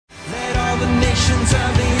ends of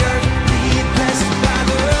the earth be blessed by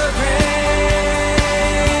the rain,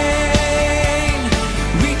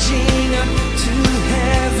 reaching up to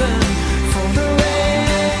heaven for the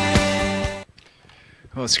rain.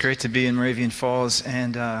 Well, it's great to be in Moravian Falls,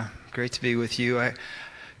 and great to be with you.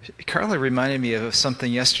 Carla reminded me of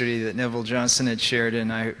something yesterday that Neville Johnson had shared,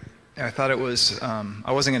 and I thought it was,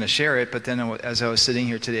 I wasn't going to share it, but then as I was sitting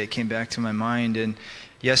here today, it came back to my mind. And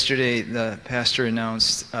yesterday, the pastor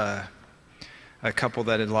announced a couple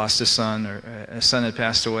that had lost a son, or a son had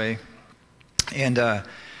passed away. And I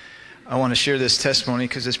want to share this testimony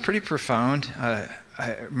because it's pretty profound. I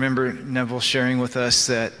remember Neville sharing with us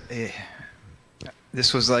that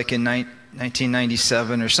this was like in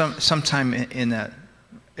 1997 or sometime in that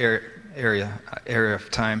area of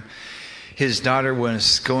time. His daughter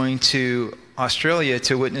was going to Australia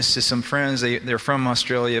to witness to some friends. They're from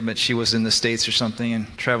Australia, but she was in the States or something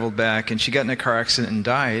and traveled back. And she got in a car accident and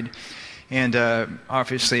died. And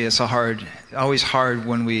obviously, it's always hard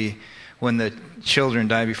when the children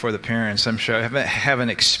die before the parents. I'm sure I haven't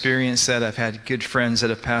experienced that. I've had good friends that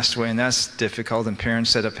have passed away, and that's difficult, and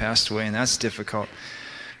parents that have passed away, and that's difficult.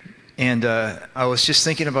 And I was just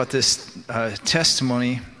thinking about this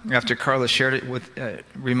testimony after Carla shared it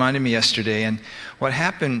reminded me yesterday. And what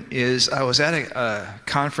happened is I was at a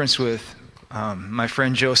conference with my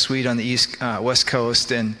friend Joe Sweet on the West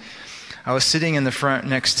Coast, and I was sitting in the front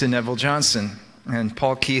next to Neville Johnson, and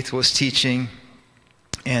Paul Keith was teaching,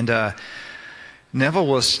 and Neville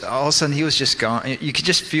was, all of a sudden he was just gone. You could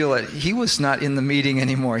just feel it. He was not in the meeting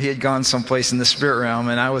anymore. He had gone someplace in the spirit realm,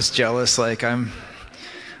 and I was jealous. I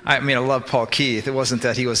love Paul Keith. It wasn't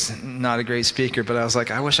that he was not a great speaker, but I was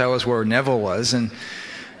like, I wish I was where Neville was. And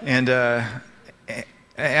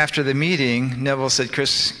after the meeting, Neville said,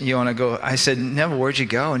 Chris, you want to go? I said, Neville, where'd you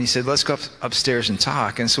go? And he said, let's go upstairs and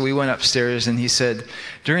talk. And so we went upstairs, and he said,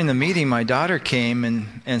 during the meeting, my daughter came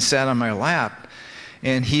and sat on my lap.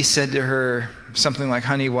 And he said to her something like,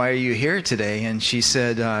 honey, why are you here today? And she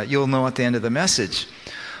said, you'll know at the end of the message.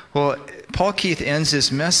 Well, Paul Keith ends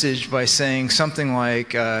his message by saying something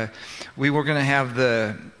like, we were going to have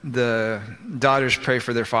the daughters pray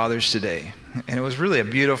for their fathers today. And it was really a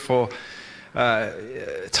beautiful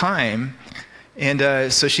time.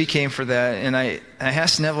 And so she came for that. And I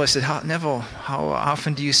asked Neville, I said, Neville, how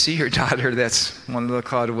often do you see your daughter? That's one of the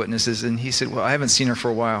cloud of witnesses. And he said, well, I haven't seen her for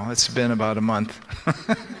a while. It's been about a month.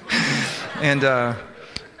 And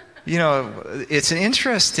it's an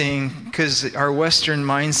interesting, because our Western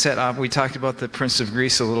mindset, we talked about the Prince of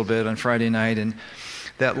Greece a little bit on Friday night, and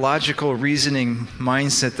that logical reasoning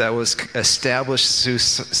mindset that was established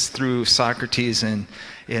through Socrates and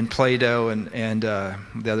Plato and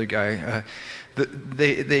the other guy,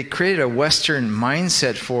 they created a Western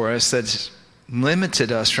mindset for us that's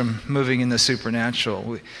limited us from moving in the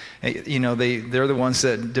supernatural. They're the ones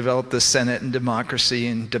that developed the Senate and democracy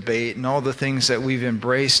and debate and all the things that we've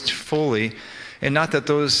embraced fully. And not that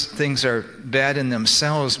those things are bad in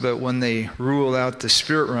themselves, but when they rule out the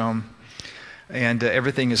spirit realm and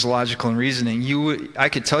everything is logical and reasoning. I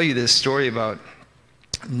could tell you this story about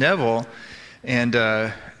Neville, and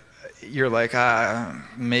you're like,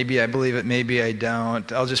 maybe I believe it, maybe I don't.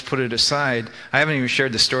 I'll just put it aside. I haven't even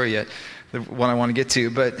shared the story yet, the one I want to get to,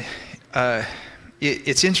 but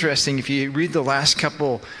it's interesting. If you read the last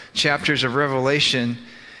couple chapters of Revelation,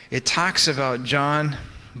 it talks about John,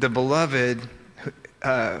 the beloved,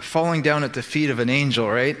 falling down at the feet of an angel,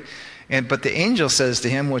 right? But the angel says to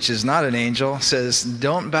him, which is not an angel, says,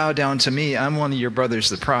 don't bow down to me. I'm one of your brothers,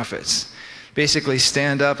 the prophets. Basically,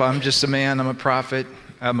 stand up. I'm just a man. I'm a prophet.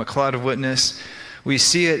 I'm a cloud of witness. We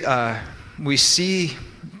see it. We see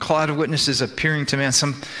cloud of witnesses appearing to man.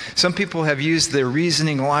 Some people have used their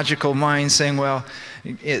reasoning, logical mind, saying, well,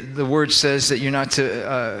 the word says that you're not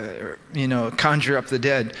to, conjure up the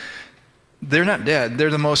dead. They're not dead. They're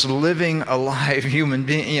the most living, alive human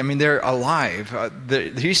being. I mean, they're alive.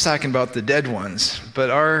 He's talking about the dead ones. But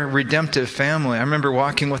our redemptive family, I remember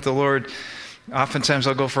walking with the Lord. Oftentimes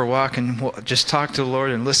I'll go for a walk and just talk to the Lord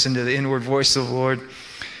and listen to the inward voice of the Lord.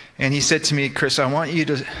 And he said to me, Chris, I want you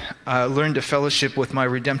to learn to fellowship with my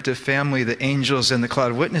redemptive family, the angels and the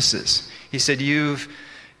cloud of witnesses. He said, you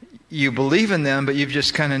believe in them, but you've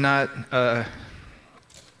just kind of not...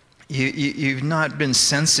 You've not been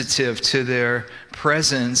sensitive to their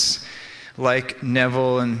presence like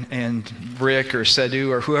Neville and Rick or Sadhu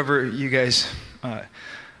or whoever you guys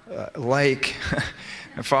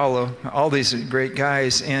follow, all these great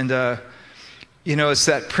guys. And, it's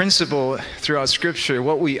that principle throughout Scripture.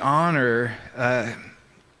 What we honor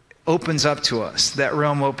opens up to us. That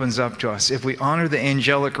realm opens up to us. If we honor the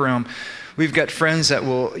angelic realm, we've got friends that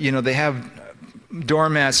will, they have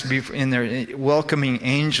doormats in there, welcoming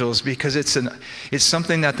angels, because it's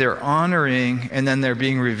something that they're honoring, and then they're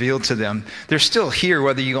being revealed to them. They're still here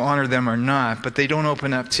whether you honor them or not, but they don't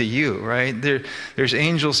open up to you, right? There's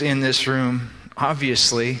angels in this room,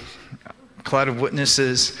 obviously, a cloud of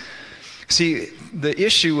witnesses. See, the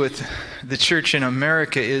issue with the church in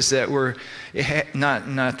America is that we're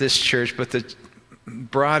not this church, but the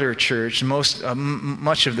broader church,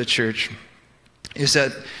 much of the church, is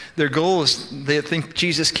that their goal is they think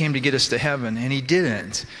Jesus came to get us to heaven, and he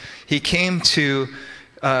didn't. He came to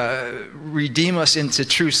redeem us into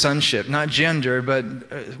true sonship, not gender, but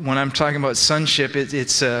when I'm talking about sonship,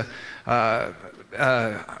 it's our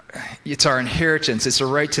inheritance. It's a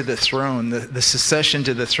right to the throne, the succession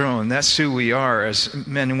to the throne. That's who we are as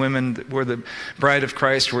men and women. We're the bride of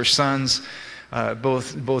Christ. We're sons,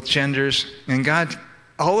 both genders. And God,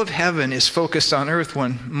 all of heaven is focused on earth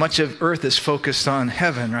when much of earth is focused on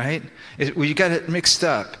heaven, right? We got it mixed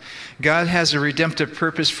up. God has a redemptive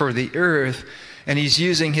purpose for the earth, and he's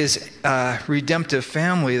using his redemptive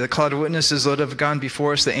family, the cloud of witnesses that have gone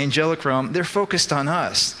before us, the angelic realm. They're focused on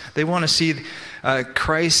us. They want to see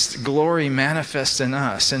Christ's glory manifest in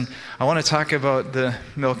us. And I want to talk about the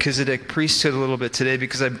Melchizedek priesthood a little bit today,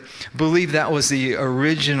 because I believe that was the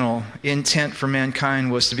original intent for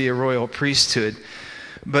mankind, was to be a royal priesthood.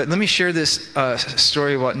 But let me share this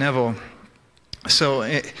story about Neville. So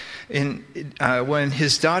when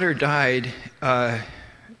his daughter died around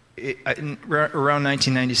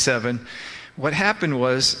 1997, what happened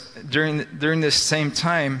was during this same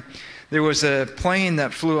time, there was a plane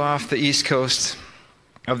that flew off the east coast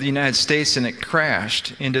of the United States, and it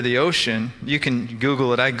crashed into the ocean. You can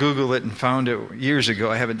Google it. I Googled it and found it years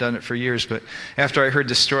ago. I haven't done it for years, but after I heard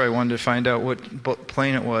the story, I wanted to find out what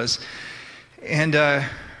plane it was. And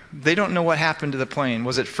they don't know what happened to the plane.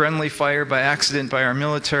 Was it friendly fire by accident by our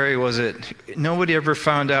military? Was it? Nobody ever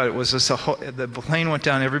found out. It was just the plane went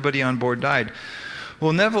down, everybody on board died.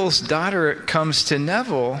 Well, Neville's daughter comes to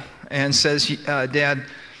Neville and says, Dad,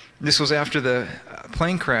 this was after the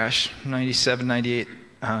plane crash, 97, 98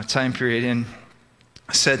 time period, and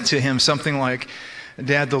said to him something like,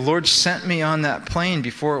 Dad, the Lord sent me on that plane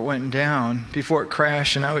before it went down, before it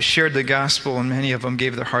crashed, and I was shared the gospel, and many of them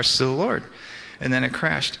gave their hearts to the Lord. And then it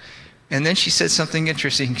crashed. And then she said something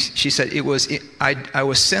interesting. She said, I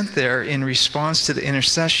was sent there in response to the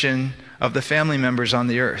intercession of the family members on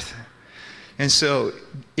the earth. And so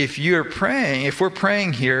if we're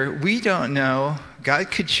praying here, we don't know. God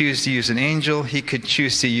could choose to use an angel. He could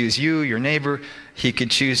choose to use you, your neighbor. He could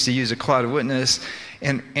choose to use a cloud of witness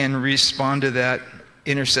and respond to that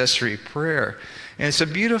intercessory prayer. And it's a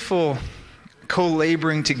beautiful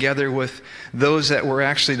co-laboring together with those that were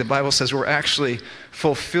actually, the Bible says, we're actually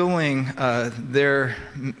fulfilling their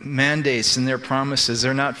mandates and their promises.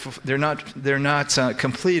 They're not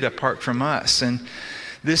complete apart from us. And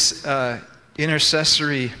this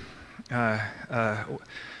intercessory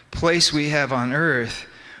place we have on earth,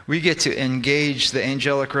 we get to engage the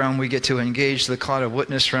angelic realm. We get to engage the cloud of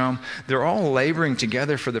witness realm. They're all laboring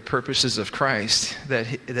together for the purposes of Christ, that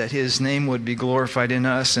his name would be glorified in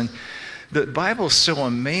us. And the Bible is so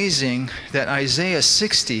amazing that Isaiah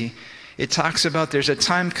 60, it talks about there's a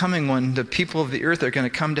time coming when the people of the earth are going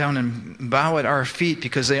to come down and bow at our feet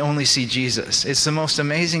because they only see Jesus. It's the most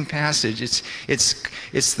amazing passage.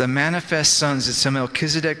 It's the manifest sons. It's the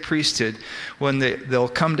Melchizedek priesthood when they'll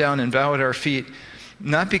come down and bow at our feet,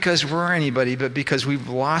 not because we're anybody, but because we've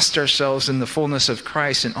lost ourselves in the fullness of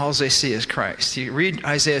Christ, and all they see is Christ. You read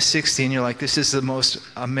Isaiah 60 and you're like, this is the most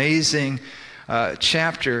amazing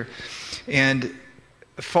chapter. And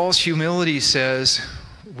false humility says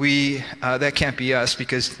that can't be us,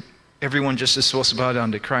 because everyone just is supposed to bow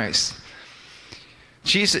down to Christ.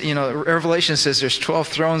 Jesus, Revelation says there's 12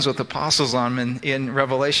 thrones with apostles on them in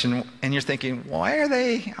Revelation, and you're thinking, why are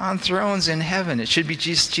they on thrones in heaven? It should be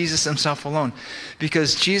Jesus himself alone,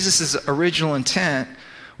 because Jesus' original intent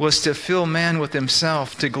was to fill man with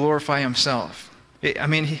himself, to glorify himself.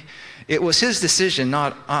 It was his decision,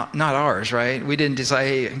 not ours, right? We didn't decide,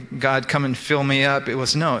 hey, God, come and fill me up. It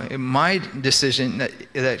was my decision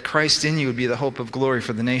that Christ in you would be the hope of glory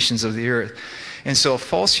for the nations of the earth. And so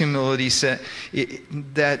false humility said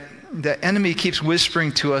that the enemy keeps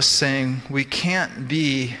whispering to us, saying we can't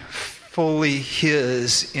be fully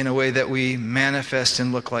his in a way that we manifest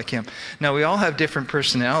and look like him. Now, we all have different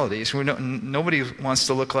personalities. Nobody wants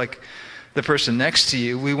to look like the person next to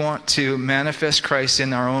you. We want to manifest Christ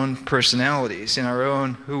in our own personalities, in our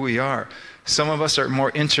own who we are. Some of us are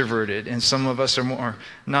more introverted, and some of us are more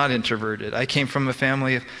not introverted. I came from a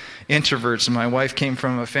family of introverts. And my wife came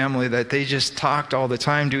from a family that they just talked all the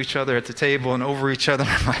time to each other at the table and over each other.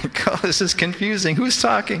 I'm like, oh, this is confusing. Who's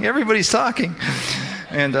talking? Everybody's talking.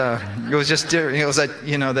 And it was just different. It was like,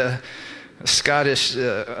 the Scottish,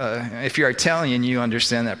 if you're Italian, you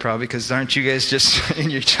understand that probably, because aren't you guys just in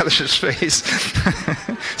each other's face?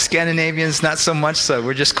 Scandinavians, not so much so.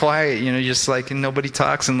 We're just quiet, just like, and nobody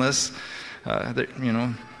talks unless,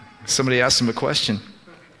 somebody asks them a question.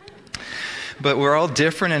 But we're all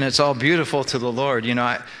different, and it's all beautiful to the Lord.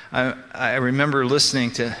 I remember listening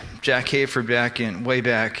to Jack Hayford way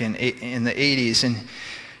back in the 80s, and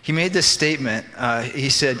he made this statement. He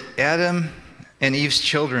said, Adam and Eve's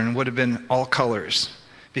children would have been all colors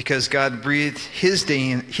because God breathed his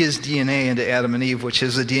DNA into Adam and Eve, which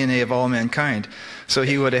is the DNA of all mankind. So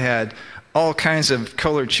he would have had all kinds of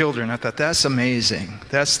colored children. I thought, that's amazing.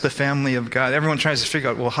 That's the family of God. Everyone tries to figure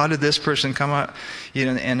out, well, how did this person come out?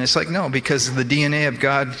 And it's like, no, because the DNA of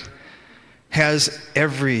God has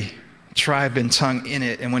every tribe and tongue in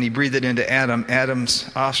it. And when he breathed it into Adam, Adam's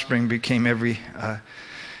offspring became every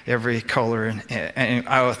color. And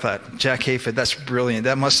I thought, Jack Hayford, that's brilliant.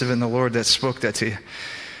 That must have been the Lord that spoke that to you.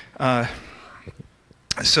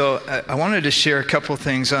 So I wanted to share a couple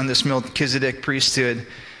things on this Melchizedek priesthood.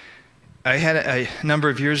 I had a number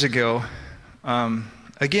of years ago, I'll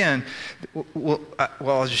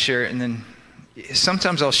just share it, and then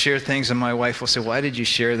sometimes I'll share things and my wife will say, why did you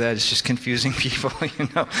share that? It's just confusing people,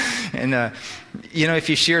 And, if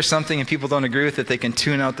you share something and people don't agree with it, they can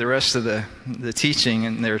tune out the rest of the teaching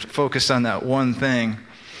and they're focused on that one thing.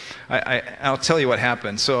 I'll tell you what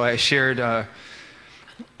happened. So I shared,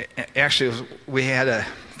 we had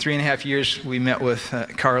 3.5 years we met with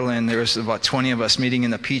Carla, and there was about 20 of us meeting in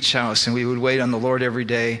the Peach House, and we would wait on the Lord every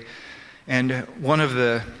day. And one of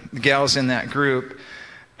the gals in that group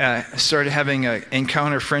started having an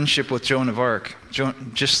encounter friendship with Joan of Arc.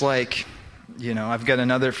 Just like, I've got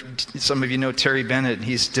another, some of you know Terry Bennett,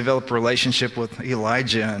 he's developed a relationship with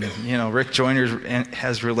Elijah, and, Rick Joyner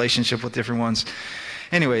has a relationship with different ones.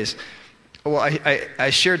 Anyways, well, I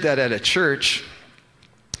shared that at a church,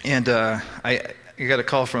 and I got a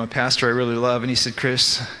call from a pastor I really love, and he said,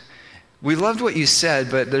 Chris, we loved what you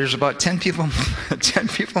said, but there's about 10 people in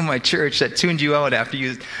my church that tuned you out after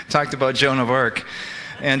you talked about Joan of Arc.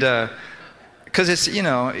 And because it's,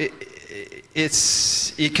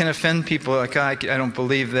 it can offend people, like, I don't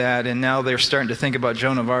believe that, and now they're starting to think about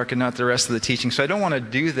Joan of Arc and not the rest of the teaching. So I don't want to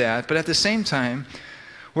do that, but at the same time,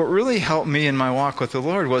 what really helped me in my walk with the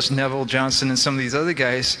Lord was Neville Johnson and some of these other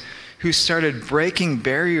guys who started breaking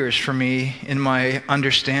barriers for me in my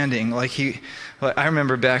understanding. I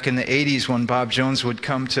remember back in the 80s when Bob Jones would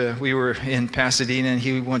come we were in Pasadena, and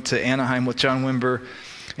he went to Anaheim with John Wimber,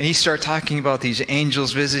 and he started talking about these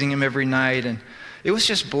angels visiting him every night, and it was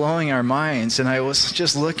just blowing our minds. And I was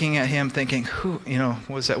just looking at him thinking, who, what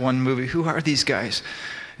was that one movie? Who are these guys?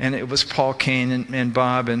 And it was Paul Kane and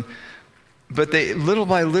Bob, but they, little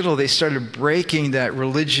by little, they started breaking that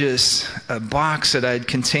religious box that I'd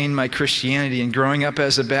contained my Christianity. And growing up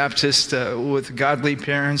as a Baptist with godly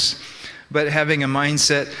parents, but having a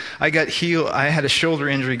mindset, I got healed. I had a shoulder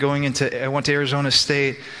injury I went to Arizona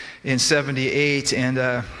State in 78,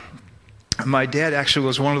 and my dad actually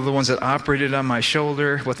was one of the ones that operated on my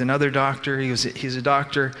shoulder with another doctor. He's a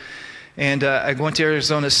doctor. And I went to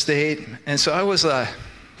Arizona State, and so I was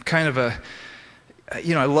kind of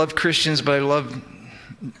I love Christians, but I love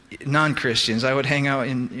non-Christians. I would hang out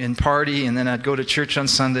and party, and then I'd go to church on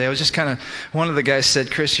Sunday. I was just kind of, one of the guys said,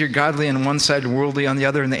 Chris, you're godly on one side and worldly on the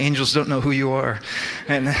other, and the angels don't know who you are.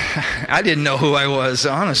 And I didn't know who I was,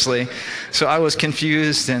 honestly. So I was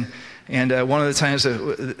confused, and one of the times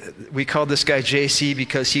we called this guy JC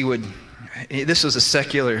because this was a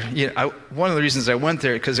secular, one of the reasons I went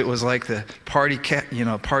there, because it was like the party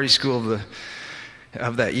school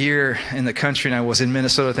of that year in the country, and I was in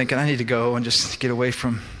Minnesota thinking I need to go and just get away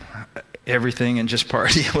from everything and just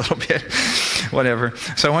party a little bit, whatever.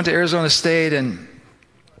 So I went to Arizona State, and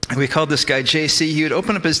we called this guy JC. He would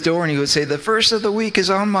open up his door and he would say, the first of the week is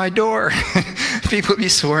on my door. People would be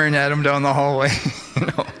swearing at him down the hallway.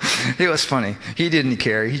 It was funny. He didn't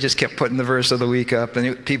care. He just kept putting the verse of the week up,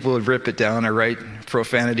 and people would rip it down or write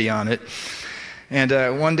profanity on it.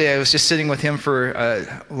 And one day I was just sitting with him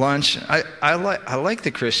for lunch. I like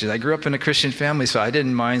the Christians. I grew up in a Christian family, so I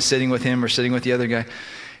didn't mind sitting with him or sitting with the other guy.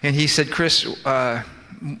 And he said, Chris,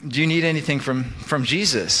 do you need anything from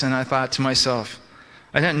Jesus? And I thought to myself,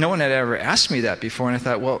 no one had ever asked me that before. And I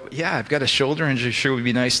thought, well, yeah, I've got a shoulder injury. Sure would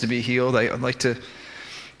be nice to be healed. I'd like to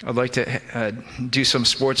do some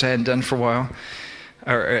sports I hadn't done for a while.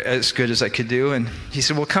 or as good as I could do. And he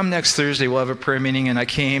said, well, come next Thursday, we'll have a prayer meeting. And I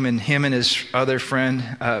came, and him and his other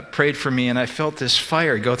friend prayed for me, and I felt this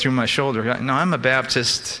fire go through my shoulder. Now, I'm a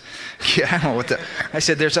Baptist. Yeah, I don't know what the... I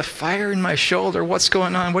said, there's a fire in my shoulder. What's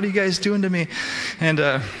going on? What are you guys doing to me? And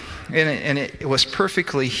it was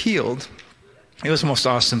perfectly healed. It was the most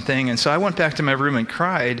awesome thing. And so I went back to my room and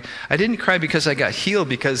cried. I didn't cry because I got healed,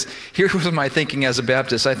 because here was my thinking as a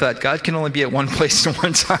Baptist. I thought, God can only be at one place at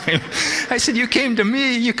one time. I said, you came to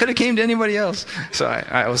me. You could have came to anybody else. So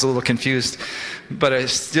I was a little confused. But I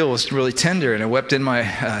still was really tender, and I wept in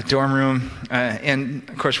my dorm room. And,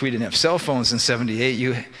 of course, we didn't have cell phones in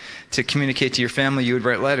 78. To communicate to your family, you would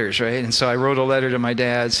write letters, right? And so I wrote a letter to my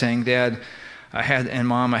dad saying, Dad,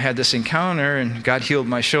 Mom, I had this encounter, and God healed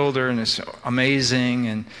my shoulder, and it's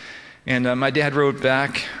amazing. And my dad wrote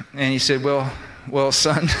back, and he said, well,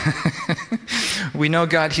 son, we know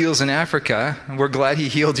God heals in Africa. We're glad he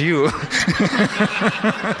healed you.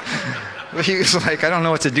 He was like, I don't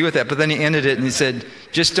know what to do with that. But then he ended it, and he said,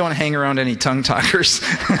 just don't hang around any tongue talkers.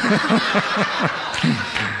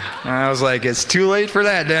 I was like, it's too late for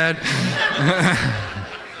that, Dad.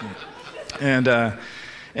 And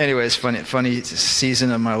anyways, funny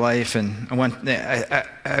season of my life. And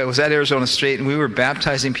I was at Arizona State, and we were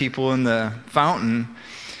baptizing people in the fountain.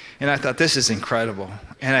 And I thought, this is incredible.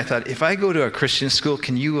 And I thought, if I go to a Christian school,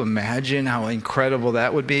 can you imagine how incredible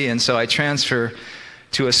that would be? And so I transfer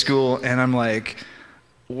to a school, and I'm like,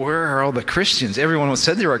 where are all the Christians? Everyone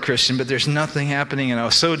said they were a Christian, but there's nothing happening. And I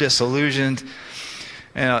was so disillusioned.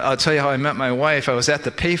 And I'll tell you how I met my wife. I was at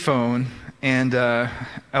the payphone, and I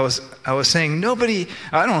was saying, nobody,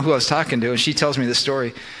 I don't know who I was talking to, and she tells me the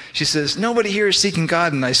story. She says, nobody here is seeking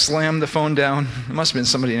God, and I slammed the phone down. It must have been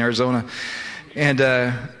somebody in Arizona.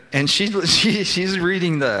 And she's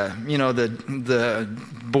reading the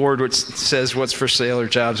board which says what's for sale or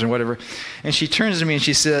jobs or whatever. And she turns to me and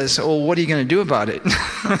she says, oh, what are you going to do about it?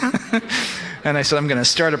 And I said, I'm going to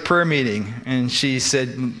start a prayer meeting. And she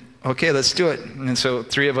said, okay, let's do it. And so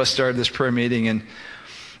 3 of us started this prayer meeting, and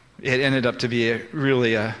it ended up to be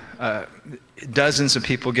really dozens of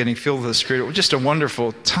people getting filled with the Spirit. It was just a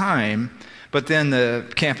wonderful time. But then the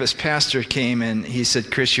campus pastor came, and he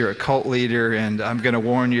said, Chris, you're a cult leader, and I'm going to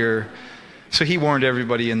warn your... So he warned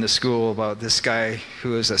everybody in the school about this guy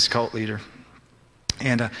who is this cult leader.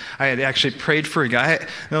 And I had actually prayed for a guy.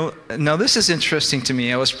 Now, this is interesting to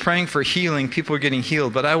me. I was praying for healing. People were getting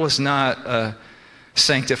healed, but I was not a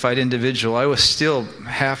sanctified individual. I was still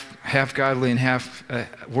half godly and half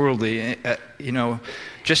worldly,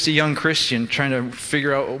 just a young Christian trying to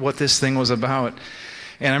figure out what this thing was about.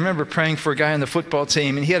 And I remember praying for a guy on the football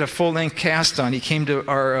team, and he had a full-length cast on. He came to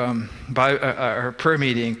our prayer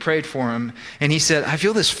meeting, prayed for him, and he said, I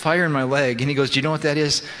feel this fire in my leg. And he goes, do you know what that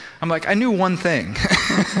is? I'm like, I knew one thing.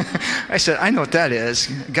 I said, I know what that is.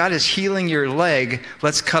 God is healing your leg.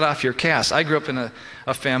 Let's cut off your cast. I grew up in a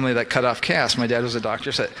family that cut off casts. My dad was a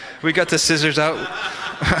doctor. So we got the scissors out.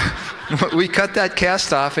 We cut that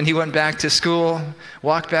cast off, and he went back to school,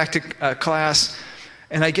 walked back to class,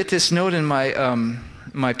 and I get this note in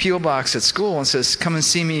my P.O. box at school, and says, come and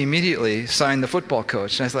see me immediately, signed the football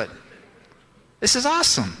coach. And I thought, this is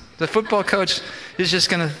awesome. The football coach is just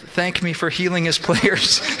going to thank me for healing his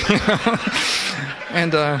players.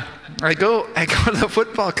 And I go to the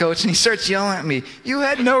football coach, and he starts yelling at me, you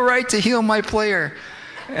had no right to heal my player.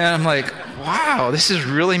 And I'm like, wow, this is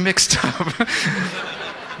really mixed up.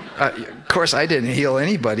 Of course, I didn't heal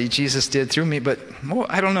anybody. Jesus did through me, but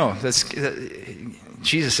I don't know.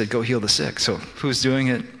 Jesus said, go heal the sick. So who's doing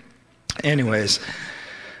it? Anyways,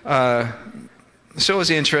 so it was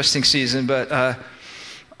an interesting season, but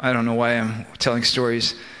I don't know why I'm telling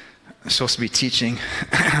stories. I'm supposed to be teaching.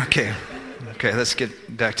 Okay, let's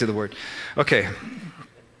get back to the word. Okay,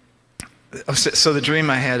 so the dream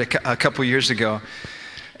I had a couple years ago,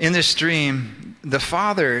 in this dream, the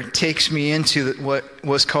Father takes me into what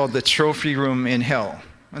was called the trophy room in hell.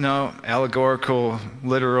 No, allegorical,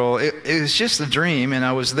 literal. It was just a dream, and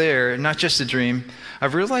I was there. Not just a dream.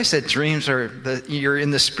 I've realized that dreams you're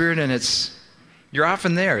in the Spirit, and you're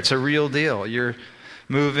often there. It's a real deal. You're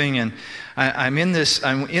moving, and I'm in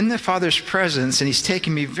the Father's presence, and He's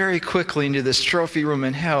taking me very quickly into this trophy room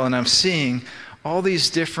in hell, and I'm seeing all these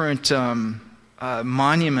different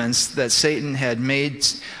monuments that Satan had made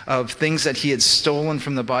of things that he had stolen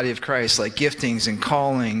from the body of Christ, like giftings and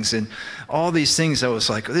callings and all these things. I was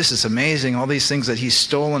like, this is amazing, all these things that he's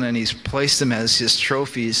stolen, and he's placed them as his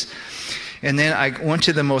trophies. And then I went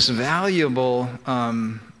to the most valuable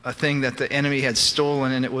thing that the enemy had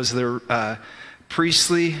stolen, and it was the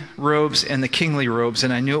priestly robes and the kingly robes,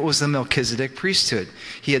 and I knew it was the Melchizedek priesthood.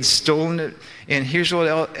 He had stolen it, and here's what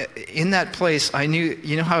else, in that place, I knew,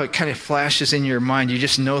 you know how it kind of flashes in your mind, you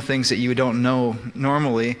just know things that you don't know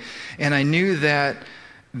normally, and I knew that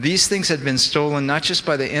these things had been stolen not just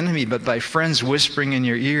by the enemy, but by friends whispering in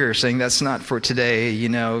your ear, saying, that's not for today,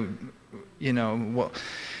 well,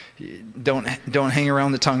 don't hang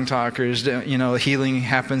around the tongue talkers. Healing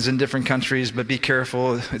happens in different countries, but be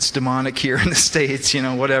careful. It's demonic here in the States,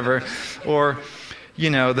 whatever. Or,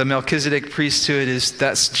 the Melchizedek priesthood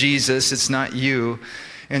that's Jesus. It's not you.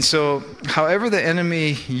 And so, however the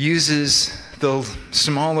enemy uses the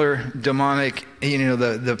smaller demonic,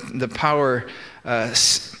 the power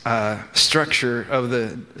structure of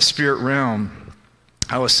the spirit realm.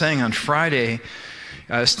 I was saying on Friday,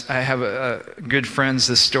 I have good friends,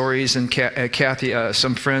 the Stories, and Kathy,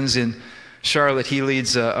 some friends in Charlotte. He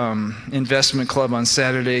leads an investment club on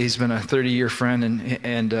Saturday. He's been a 30-year friend,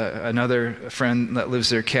 and another friend that lives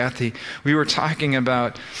there, Kathy. We were talking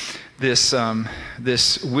about this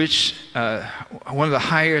witch, one of the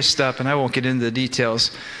highest up, and I won't get into the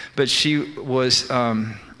details, but she was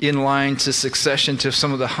in line to succession to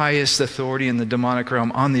some of the highest authority in the demonic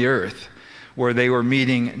realm on the earth, where they were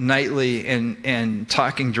meeting nightly and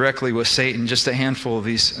talking directly with Satan, just a handful of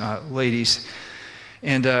these ladies.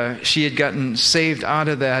 And she had gotten saved out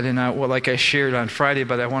of that, and like I shared on Friday,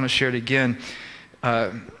 but I want to share it again.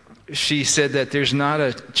 She said that there's not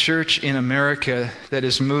a church in America that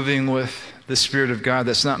is moving with the Spirit of God,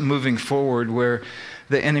 that's not moving forward, where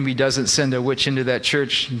the enemy doesn't send a witch into that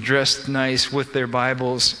church dressed nice with their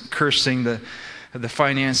Bibles, cursing the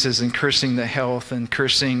finances and cursing the health and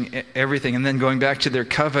cursing everything, and then going back to their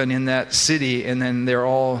coven in that city, and then they're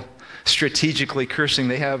all strategically cursing.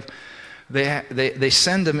 They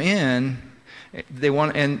send them in. They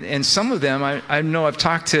want, and some of them, I know I've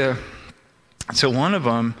talked to one of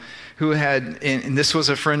them who had, and this was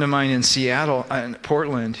a friend of mine in Seattle, in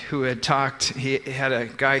Portland, who had talked. He had a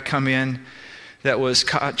guy come in that was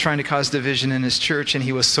trying to cause division in his church, and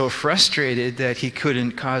he was so frustrated that he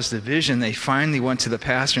couldn't cause division. They finally went to the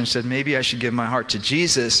pastor and said, maybe I should give my heart to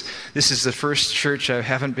Jesus. This is the first church I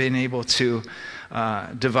haven't been able to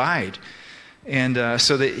divide. And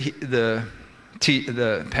so the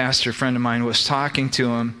pastor friend of mine was talking to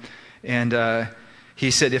him, and he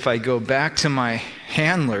said, if I go back to my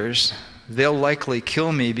handlers, they'll likely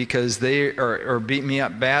kill me because they or beat me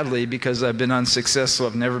up badly because I've been unsuccessful.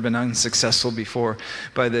 I've never been unsuccessful before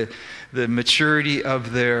by the maturity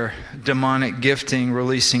of their demonic gifting,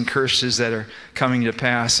 releasing curses that are coming to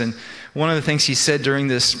pass. And one of the things he said during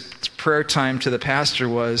this prayer time to the pastor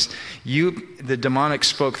was, the demonic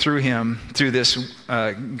spoke through him, through this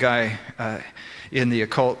guy in the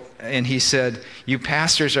occult, and he said, you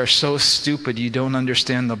pastors are so stupid, you don't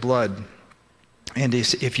understand the blood. And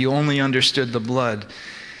if you only understood the blood.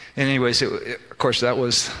 And anyways, of course, that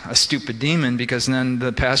was a stupid demon, because then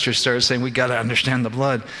the pastor started saying, we got to understand the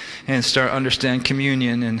blood and start understand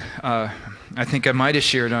communion. And I think I might have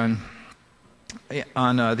shared on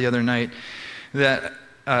the other night that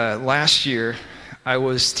last year I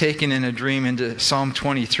was taken in a dream into Psalm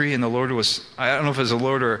 23, and the Lord was, I don't know if it was the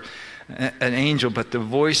Lord or an angel, but the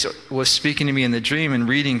voice was speaking to me in the dream and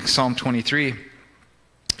reading Psalm 23.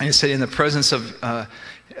 And it said, in the presence of,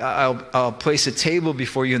 I'll place a table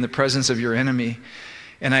before you in the presence of your enemy.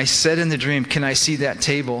 And I said in the dream, can I see that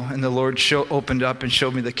table? And the Lord opened up and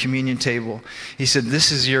showed me the communion table. He said,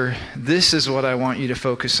 this is what I want you to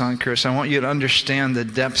focus on, Chris. I want you to understand the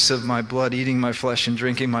depths of my blood, eating my flesh and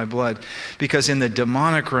drinking my blood. Because in the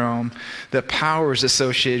demonic realm, the powers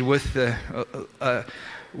associated with the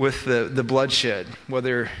bloodshed,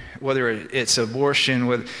 whether it's abortion,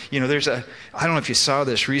 I don't know if you saw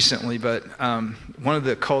this recently, but one of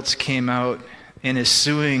the cults came out and is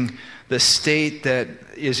suing the state that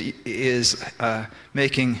is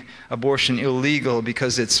making abortion illegal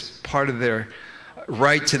because it's part of their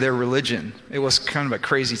right to their religion. It was kind of a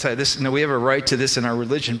crazy title. We have a right to this in our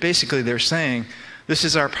religion. Basically, they're saying this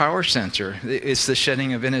is our power center. It's the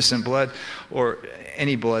shedding of innocent blood, or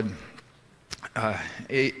any blood.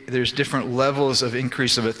 There's different levels of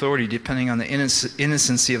increase of authority depending on the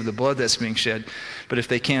innocency of the blood that's being shed. But if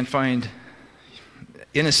they can't find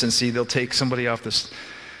innocency, they'll take somebody off the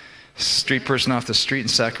person off the street and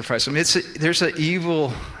sacrifice them. There's an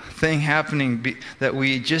evil thing happening that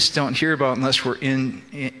we just don't hear about unless we're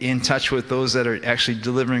in touch with those that are actually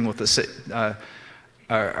delivering with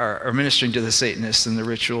are ministering to the Satanists and the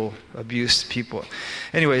ritual abuse people.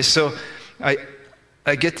 Anyway, so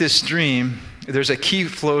I get this dream. There's a key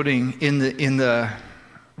floating in the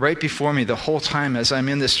right before me the whole time as I'm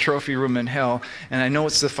in this trophy room in hell, and I know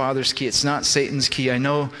it's the Father's key. It's not Satan's key. I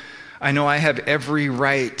know I have every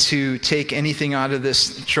right to take anything out of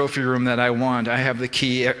this trophy room that I want. I have the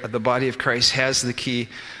key. The body of Christ has the key.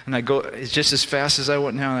 And I go just as fast as I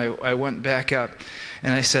went down, I went back up.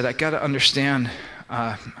 And I said, I got to understand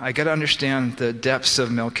the depths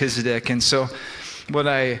of Melchizedek. And so what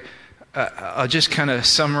I'll just kind of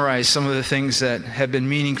summarize some of the things that have been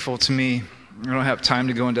meaningful to me. I don't have time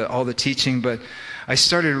to go into all the teaching, but I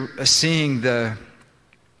started seeing the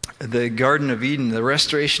Garden of Eden, the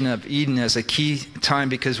restoration of Eden as a key time,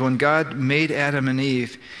 because when God made Adam and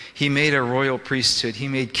Eve, he made a royal priesthood. He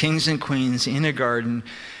made kings and queens in a garden,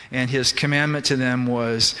 and his commandment to them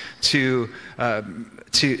was to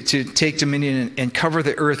take dominion and cover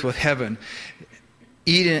the earth with heaven.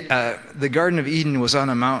 Eden, the Garden of Eden was on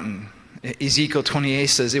a mountain. Ezekiel 28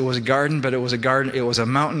 says it was a garden, but it was a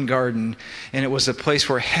mountain garden, and it was a place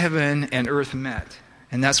where heaven and earth met.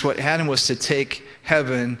 And that's what Adam was to take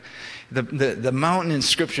heaven. The mountain in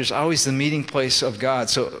Scripture is always the meeting place of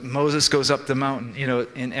God. So Moses goes up the mountain,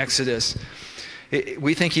 in Exodus.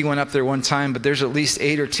 We think he went up there one time, but there's at least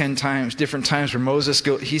 8 or 10 times, different times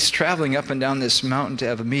where he's traveling up and down this mountain to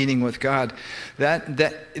have a meeting with God.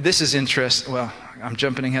 This is interesting. Well, I'm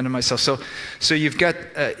jumping ahead of myself. So you've got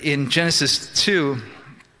in Genesis 2,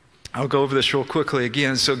 I'll go over this real quickly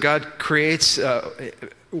again. So God creates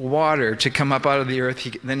water to come up out of the earth.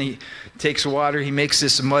 Then he takes water. He makes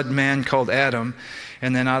this mud man called Adam.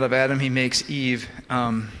 And then out of Adam, he makes Eve.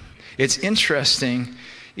 It's interesting.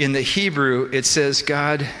 In the Hebrew, it says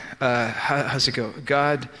God, how's it go?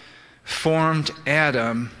 God formed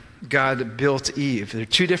Adam. God built Eve. They're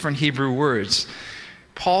two different Hebrew words.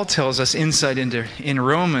 Paul tells us insight in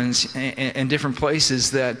Romans and different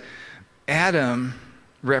places that Adam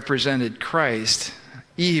represented Christ.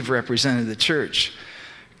 Eve represented the church.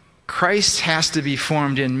 Christ has to be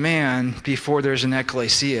formed in man before there's an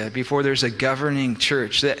ecclesia, before there's a governing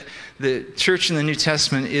church. The church in the New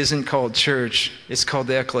Testament isn't called church, it's called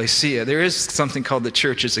the ecclesia. There is something called the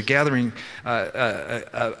church. It's a gathering,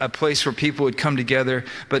 a place where people would come together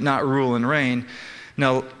but not rule and reign.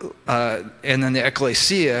 Now, and then the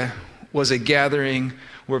ecclesia was a gathering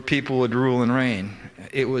where people would rule and reign.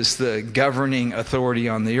 It was the governing authority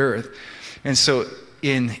on the earth. And so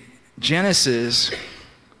in Genesis,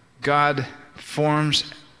 God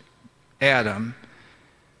forms Adam,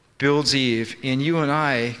 builds Eve. In you and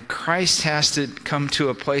I, Christ has to come to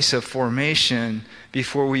a place of formation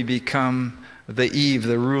before we become the Eve,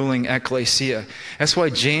 the ruling ecclesia. That's why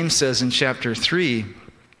James says in chapter 3,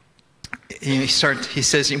 he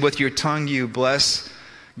says, with your tongue you bless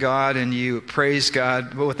God and you praise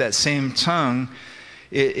God, but with that same tongue,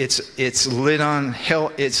 it's lit on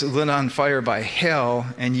hell. It's lit on fire by hell,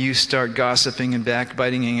 and you start gossiping and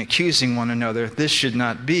backbiting and accusing one another. This should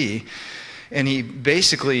not be. And he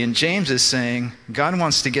basically, in James, is saying God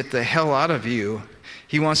wants to get the hell out of you.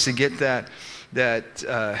 He wants to get that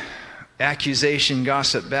accusation,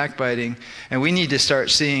 gossip, backbiting, and we need to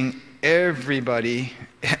start seeing everybody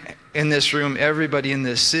in this room, everybody in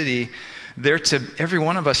this city. Every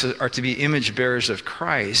one of us are to be image bearers of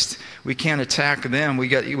Christ. We can't attack them. We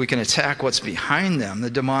can attack what's behind them, the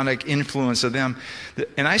demonic influence of them.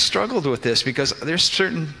 And I struggled with this because there's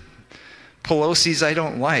certain Pelosi's I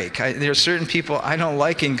don't like. There's certain people I don't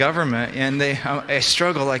like in government, and I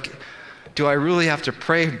struggle. Like, do I really have to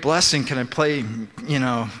pray blessing? Can I play,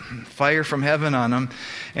 fire from heaven on them?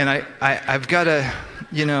 And I've got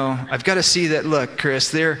to see that. Look, Chris,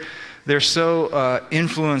 they're so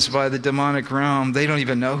influenced by the demonic realm, they don't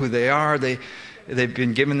even know who they are. They've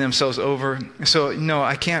been giving themselves over. So, no,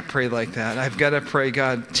 I can't pray like that. I've got to pray,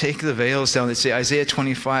 God, take the veils down. They say Isaiah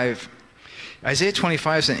 25. Isaiah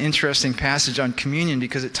 25 is an interesting passage on communion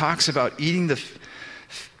because it talks about eating the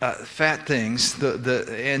fat things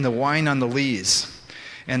and the wine on the lees.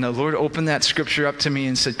 And the Lord opened that scripture up to me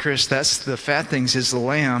and said, Chris, that's the fat things is the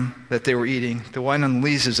lamb that they were eating. The wine on the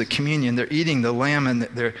lees is a communion. They're eating the lamb, and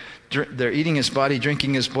they're eating his body,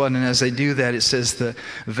 drinking his blood. And as they do that, it says the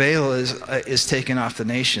veil is taken off the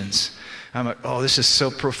nations. I'm like, oh, this is so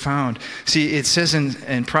profound. See, it says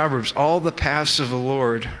in Proverbs, all the paths of the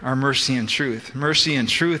Lord are mercy and truth. Mercy and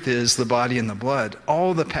truth is the body and the blood.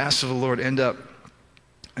 All the paths of the Lord end up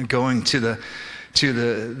going to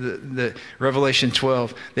the Revelation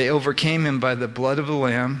 12. They overcame him by the blood of the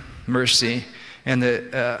Lamb, mercy, and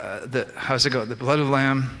how's it go? The blood of the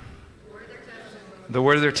Lamb, the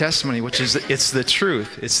word of their testimony, which is it's the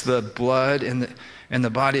truth. It's the blood and the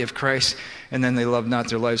body of Christ. And then they love not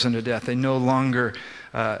their lives unto death. They no longer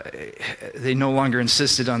they no longer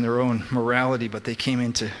insisted on their own morality, but they came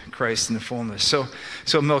into Christ in the fullness.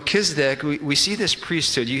 So Melchizedek, we see this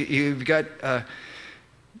priesthood. You've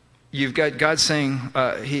got God saying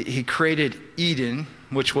he created Eden,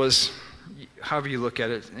 which was, however you look at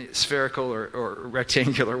it, spherical or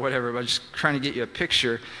rectangular or whatever, but I'm just trying to get you a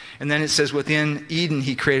picture. And then it says within Eden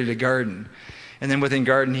he created a garden. And then within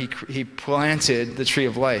garden he planted the tree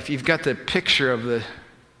of life. You've got the picture of the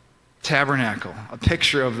tabernacle, a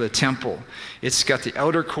picture of the temple. It's got the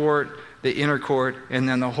outer court, the inner court, and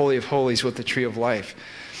then the Holy of Holies with the tree of life.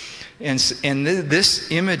 And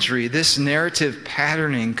this imagery, this narrative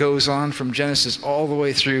patterning goes on from Genesis all the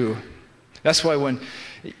way through. That's why when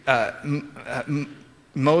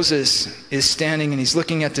Moses is standing and he's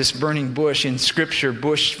looking at this burning bush in Scripture,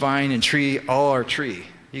 bush, vine, and tree, all are tree.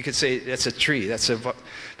 You could say that's a tree.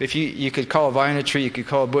 If you could call a vine a tree, you could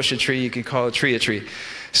call a bush a tree, you could call a tree a tree.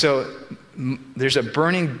 So there's a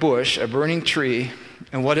burning bush, a burning tree,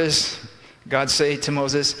 and what does God say to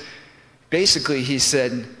Moses? Basically, he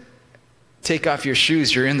said, take off your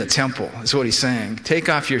shoes, you're in the temple, is what he's saying. Take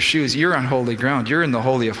off your shoes, you're on holy ground, you're in the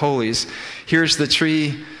Holy of Holies. Here's the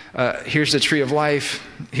tree of life,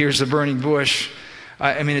 here's the burning bush.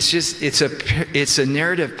 I mean, it's a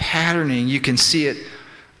narrative patterning. You can see it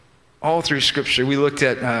all through Scripture. We looked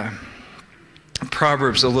at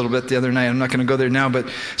Proverbs a little bit the other night. I'm not going to go there now, but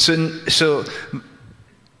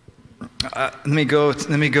let me go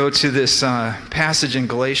to this passage in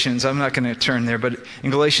Galatians. I'm not going to turn there, but in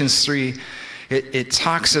Galatians 3, it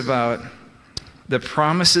talks about the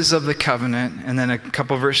promises of the covenant, and then a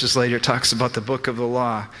couple verses later it talks about the book of the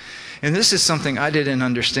law. And this is something I didn't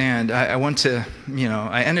understand. I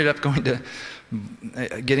ended up going to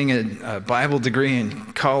getting a Bible degree in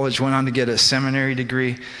college, went on to get a seminary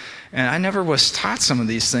degree, and I never was taught some of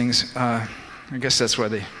these things. I guess that's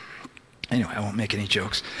why anyway, I won't make any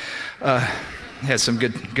jokes. Had some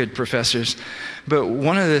good professors. But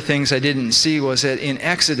one of the things I didn't see was that in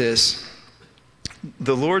Exodus,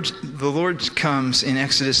 the Lord comes in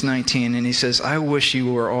Exodus 19 and he says, I wish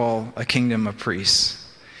you were all a kingdom of priests.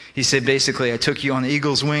 He said, basically, I took you on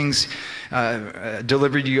eagle's wings,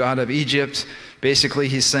 delivered you out of Egypt. Basically,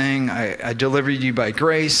 he's saying, I delivered you by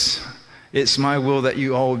grace. It's my will that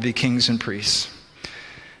you all would be kings and priests.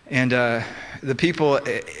 And the people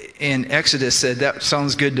in Exodus said, that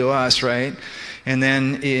sounds good to us, right? And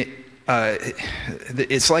then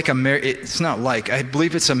it's like I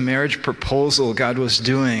believe it's a marriage proposal God was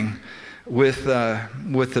doing with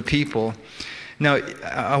the people. Now,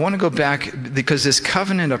 I want to go back because this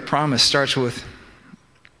covenant of promise starts with,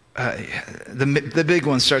 the big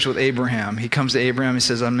one starts with Abraham. He comes to Abraham, he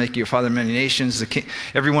says, I'll make you a father of many nations.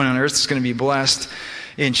 Everyone on earth is going to be blessed.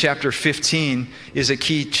 In chapter 15 is a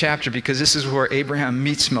key chapter because this is where Abraham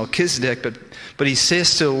meets Melchizedek, but he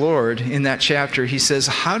says to the Lord in that chapter, he says,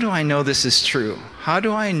 how do I know this is true? How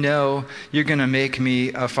do I know you're going to make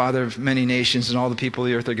me a father of many nations and all the people of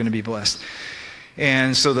the earth are going to be blessed?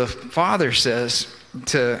 And so the father says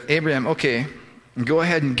to Abraham, okay, go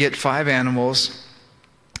ahead and get 5 animals,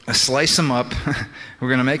 slice them up, we're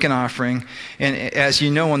going to make an offering. And as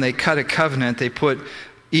you know, when they cut a covenant, they put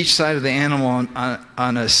each side of the animal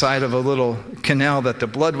on a side of a little canal that the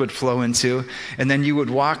blood would flow into, and then you would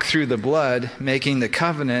walk through the blood, making the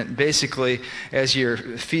covenant. Basically, as your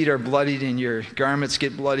feet are bloodied and your garments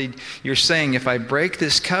get bloodied, you're saying, if I break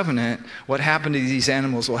this covenant, what happened to these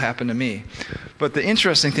animals will happen to me. But the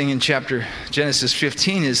interesting thing in Genesis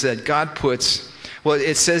 15 is that God puts,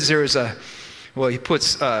 it says he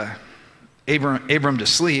puts Abram to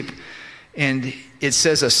sleep, and it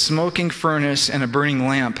says a smoking furnace and a burning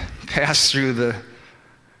lamp pass through the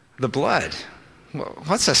blood. Well,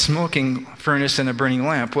 what's a smoking furnace and a burning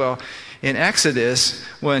lamp? Well, in Exodus,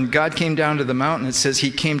 when God came down to the mountain, it says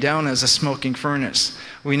he came down as a smoking furnace.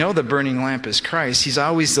 We know the burning lamp is Christ. He's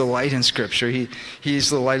always the light in Scripture.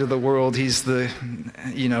 He's the light of the world. He's the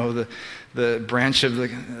branch of the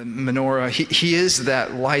menorah. He is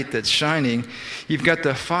that light that's shining. You've got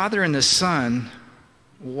the Father and the Son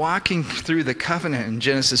walking through the covenant in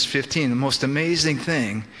Genesis 15, the most amazing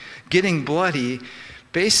thing, getting bloody.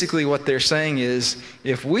 Basically what they're saying is,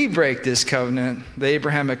 if we break this covenant, the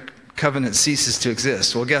Abrahamic covenant ceases to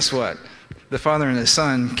exist. Well, guess what? The Father and the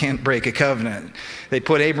Son can't break a covenant. They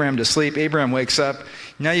put Abraham to sleep. Abraham wakes up.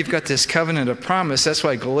 Now you've got this covenant of promise. That's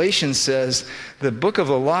why Galatians says the book of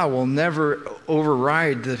the law will never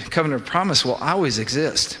override the covenant of promise, will always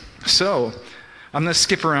exist. So I'm going to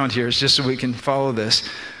skip around here just so we can follow this.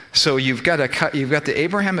 So you've got the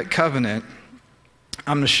Abrahamic covenant,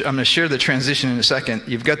 I'm going to share the transition in a second.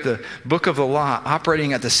 You've got the book of the law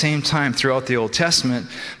operating at the same time throughout the Old Testament,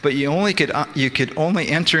 but you could only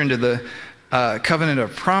enter into the covenant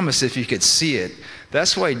of promise if you could see it.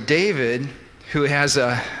 That's why David, who has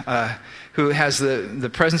the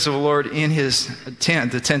presence of the Lord in his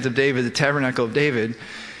tent, the tent of David, the tabernacle of David,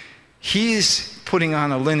 he's putting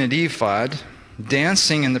on a linen ephod,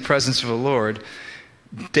 dancing in the presence of the Lord.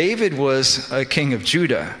 David was a king of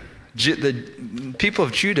Judah. The people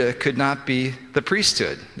of Judah could not be the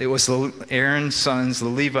priesthood. It was Aaron's sons, the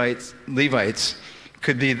Levites. The Levites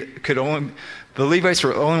were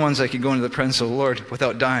the only ones that could go into the presence of the Lord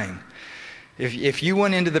without dying. If you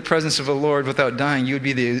went into the presence of the Lord without dying, you would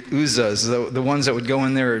be the Uzzahs, the ones that would go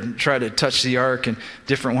in there and try to touch the ark, and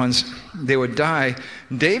different ones, they would die.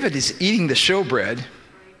 David is eating the showbread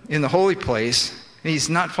in the holy place. He's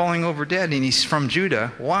not falling over dead, and he's from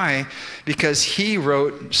Judah. Why? Because he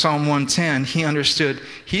wrote Psalm 110. He understood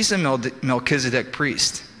he's a Melchizedek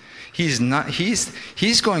priest. He's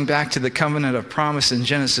going back to the covenant of promise in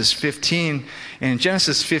Genesis 15. And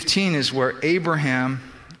Genesis 15 is where Abraham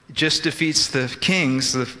just defeats the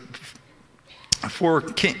kings, the 4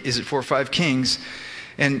 or 5 kings,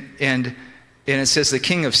 and it says the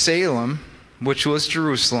king of Salem, which was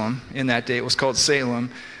Jerusalem in that day. It was called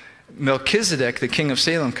Salem. Melchizedek, the king of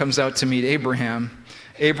Salem, comes out to meet Abraham.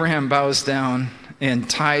 Abraham bows down and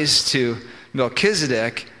ties to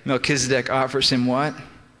Melchizedek. Melchizedek offers him what?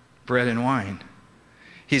 Bread and wine.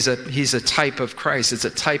 He's a type of Christ. It's a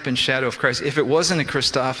type and shadow of Christ. If it wasn't a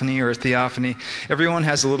Christophany or a theophany, everyone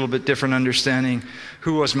has a little bit different understanding.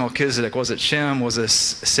 Who was Melchizedek? Was it Shem? Was it a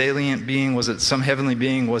salient being? Was it some heavenly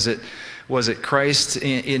being? Was it Christ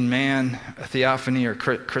in man, a theophany or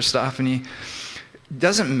Christophany?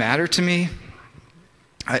 Doesn't matter to me.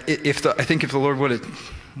 I think if the Lord would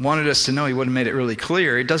have wanted us to know, he would have made it really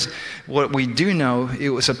clear. What we do know, it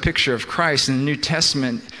was a picture of Christ. In the New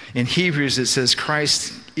Testament, in Hebrews, it says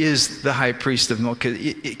Christ is the high priest of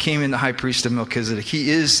Melchizedek. It came in the high priest of Melchizedek. He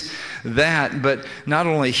is that, but not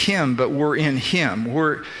only him, but we're in him.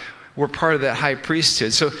 We're part of that high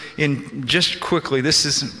priesthood. So just quickly,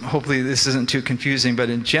 hopefully this isn't too confusing, but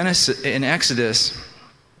in Exodus,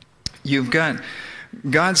 you've got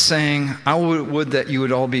God saying, I would that you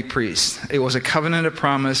would all be priests. It was a covenant of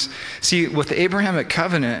promise. See, with the Abrahamic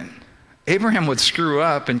covenant, Abraham would screw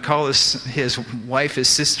up and call his wife his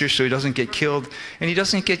sister so he doesn't get killed, and he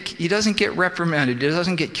doesn't get reprimanded. He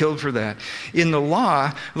doesn't get killed for that. In the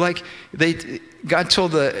law, God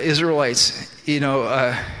told the Israelites,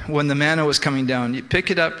 when the manna was coming down, you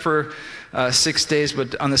pick it up for 6 days,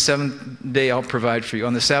 but on the 7th day I'll provide for you.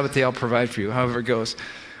 On the Sabbath day I'll provide for you, however it goes.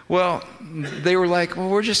 Well, they were like, well,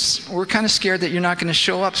 we're kind of scared that you're not going to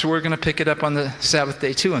show up, so we're going to pick it up on the Sabbath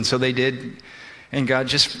day too. And so they did, and God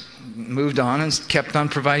just moved on and kept on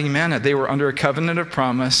providing manna. They were under a covenant of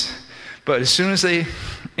promise, but as soon as they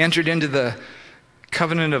entered into the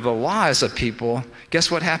covenant of the law as a people,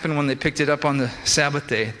 guess what happened when they picked it up on the Sabbath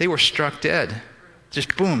day? They were struck dead.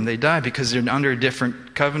 Just boom, they died because they're under a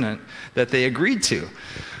different covenant that they agreed to.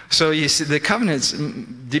 So you see, the covenants,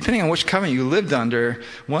 depending on which covenant you lived under,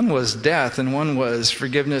 one was death and one was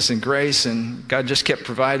forgiveness and grace, and God just kept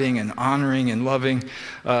providing and honoring and loving.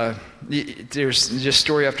 There's just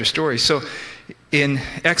story after story. So in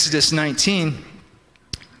Exodus 19,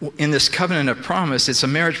 in this covenant of promise, it's a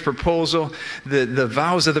marriage proposal. The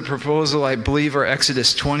vows of the proposal, I believe, are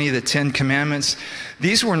Exodus 20, the 10 commandments.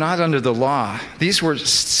 These were not under the law. These were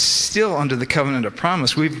still under the covenant of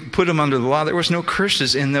promise. We've put them under the law. There was no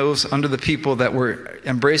curses in those under the people that were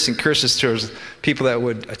embracing curses towards people that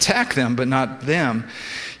would attack them, but not them.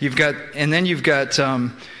 You've got in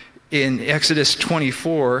Exodus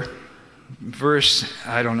 24, verse,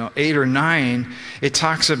 8 or 9, it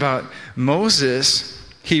talks about Moses.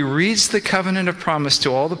 He reads the covenant of promise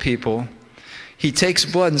to all the people. He takes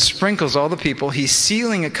blood and sprinkles all the people. He's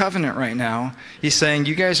sealing a covenant right now. He's saying,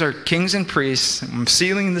 you guys are kings and priests. I'm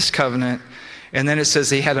sealing this covenant. And then it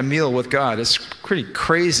says he had a meal with God. It's pretty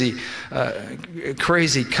crazy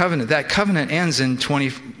covenant. That covenant ends in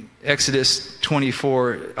Exodus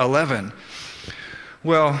 24:11.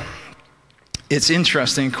 Well, it's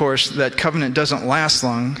interesting, of course, that covenant doesn't last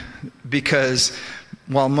long, because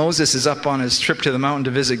while Moses is up on his trip to the mountain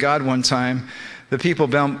to visit God one time, the people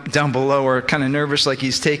down below are kind of nervous, like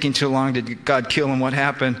he's taking too long. Did God kill him? What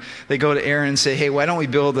happened? They go to Aaron and say, hey, why don't we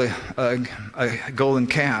build a golden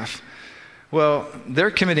calf? Well,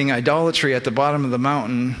 they're committing idolatry at the bottom of the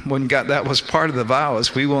mountain when God, that was part of the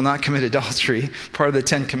vows. We will not commit adultery, part of the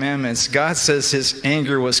 10 Commandments. God says his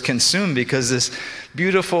anger was consumed because this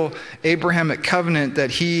beautiful Abrahamic covenant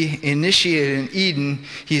that he initiated in Eden,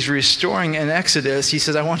 he's restoring in Exodus. He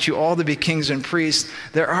says, I want you all to be kings and priests.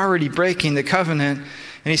 They're already breaking the covenant.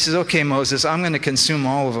 And he says, okay, Moses, I'm going to consume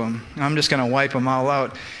all of them. I'm just going to wipe them all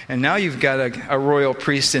out. And now you've got a royal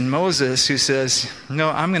priest in Moses who says, no,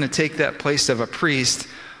 I'm going to take that place of a priest.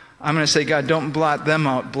 I'm going to say, God, don't blot them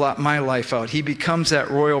out, blot my life out. He becomes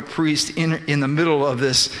that royal priest in the middle of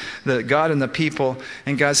this, the God and the people.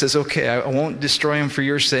 And God says, okay, I won't destroy them for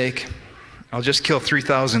your sake. I'll just kill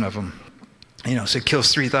 3,000 of them. So he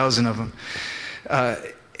kills 3,000 of them.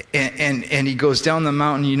 And he goes down the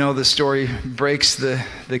mountain, the story, breaks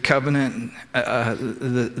the covenant,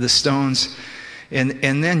 the stones.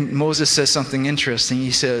 And then Moses says something interesting.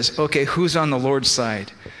 He says, okay, who's on the Lord's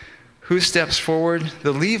side? Who steps forward?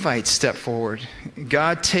 The Levites step forward.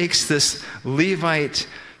 God takes this Levite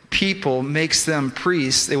people, makes them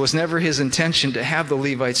priests. It was never his intention to have the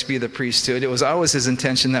Levites be the priesthood. It was always his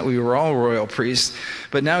intention that we were all royal priests.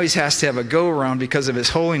 But now he has to have a go-around because of his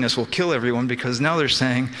holiness will kill everyone, because now they're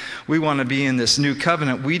saying, we want to be in this new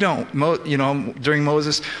covenant. We don't, during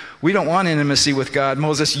Moses, we don't want intimacy with God.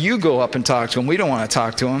 Moses, you go up and talk to him. We don't want to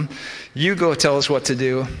talk to him. You go tell us what to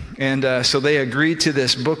do. And so they agreed to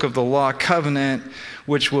this book of the law covenant,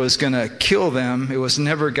 which was going to kill them. It was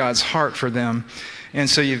never God's heart for them. And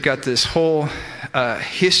so you've got this whole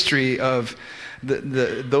history of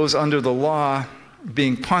those under the law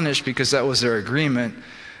being punished because that was their agreement.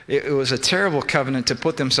 It was a terrible covenant to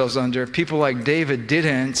put themselves under. People like David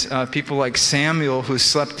didn't. People like Samuel, who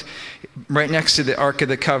slept right next to the Ark of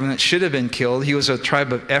the Covenant, should have been killed. He was a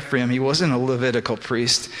tribe of Ephraim. He wasn't a Levitical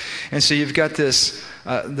priest. And so you've got this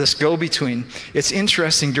go-between. It's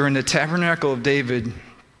interesting, during the tabernacle of David,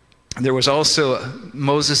 there was also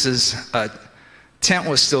Moses's tent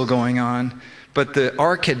was still going on, but the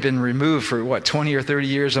ark had been removed for 20 or 30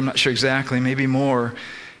 years, I'm not sure exactly, maybe more.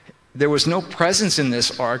 There was no presence in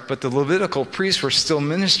this ark, but the Levitical priests were still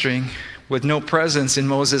ministering with no presence in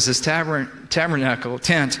Moses' tabernacle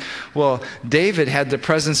tent. Well, David had the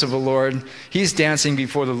presence of the Lord. He's dancing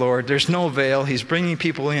before the Lord. There's no veil. He's bringing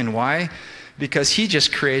people in. Why? Because he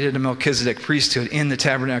just created a Melchizedek priesthood in the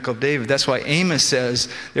tabernacle of David. That's why Amos says,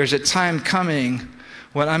 there's a time coming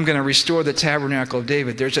when I'm going to restore the tabernacle of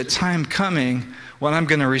David. There's a time coming when I'm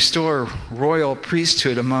going to restore royal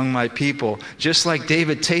priesthood among my people. Just like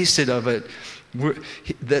David tasted of it.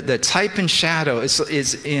 The type and shadow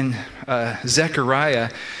is in Zechariah.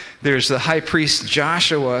 There's the high priest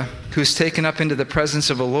Joshua, who's taken up into the presence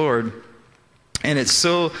of the Lord. And it's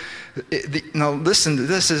so... Now listen,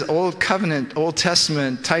 this is Old Covenant, Old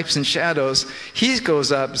Testament types and shadows. He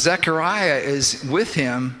goes up. Zechariah is with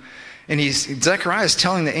him. And Zechariah is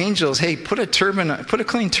telling the angels, hey, put a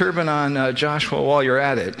clean turban on Joshua while you're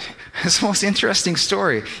at it. It's the most interesting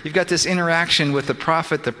story. You've got this interaction with the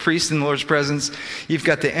prophet, the priest in the Lord's presence. You've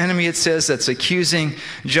got the enemy, it says, that's accusing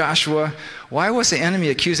Joshua. Why was the enemy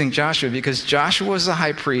accusing Joshua? Because Joshua was the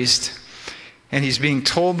high priest, and he's being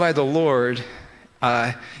told by the Lord,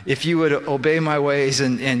 if you would obey my ways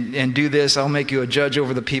and do this, I'll make you a judge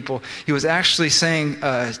over the people. He was actually saying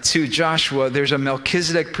to Joshua, there's a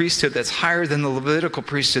Melchizedek priesthood that's higher than the Levitical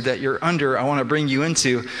priesthood that you're under. I want to bring you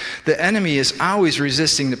into. The enemy is always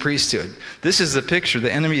resisting the priesthood. This is the picture.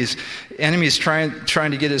 The enemy is trying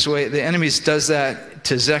to get his way. The enemy does that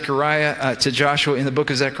to Zechariah, to Joshua in the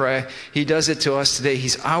book of Zechariah. He does it to us today.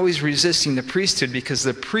 He's always resisting the priesthood, because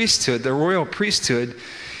the priesthood, the royal priesthood,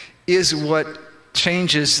 is what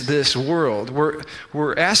changes this world.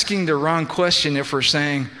 We're asking the wrong question if we're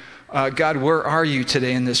saying, God, where are you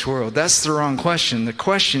today in this world? That's the wrong question. The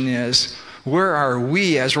question is, where are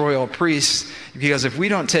we as royal priests? Because if we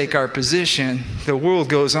don't take our position, the world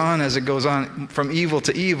goes on as it goes on from evil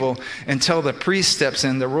to evil until the priest steps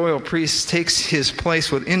in. The royal priest takes his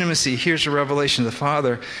place with intimacy, hears the revelation of the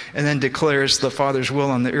Father, and then declares the Father's will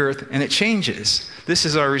on the earth, and it changes. This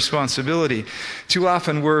is our responsibility. Too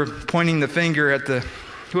often we're pointing the finger at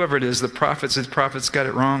whoever it is, the prophets. The prophets got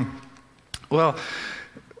it wrong. Well,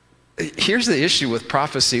 here's the issue with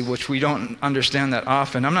prophecy, which we don't understand that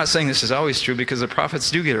often. I'm not saying this is always true, because the prophets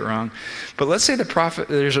do get it wrong. But let's say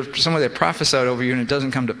there's somebody that prophesied over you and it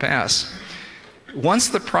doesn't come to pass. Once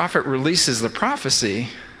the prophet releases the prophecy,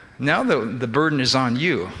 now the burden is on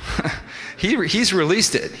you. He's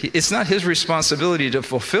released it. It's not his responsibility to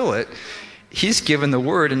fulfill it. he's given the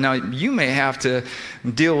word, and now you may have to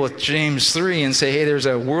deal with James 3 and say, hey, there's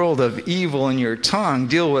a world of evil in your tongue.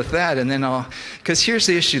 Deal with that, and then because here's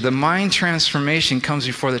the issue. The mind transformation comes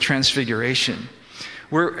before the transfiguration.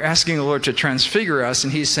 We're asking the Lord to transfigure us,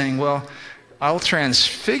 and he's saying, well, I'll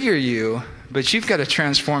transfigure you, but you've got to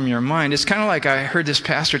transform your mind. It's kind of like I heard this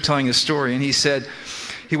pastor telling a story, and he said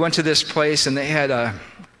he went to this place, and they had a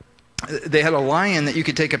lion that you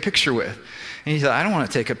could take a picture with. And he said, I don't want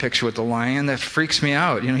to take a picture with the lion. That freaks me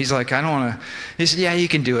out. He's like, I don't want to. He said, yeah, you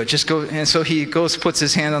can do it. Just go. And so he goes, puts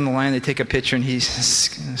his hand on the lion. They take a picture, and he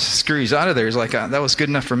scurries out of there. He's like, that was good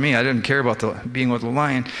enough for me. I didn't care about being with the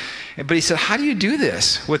lion. But he said, how do you do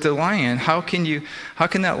this with the lion? How can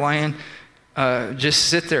that lion just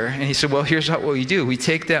sit there? And he said, well, here's what we do. We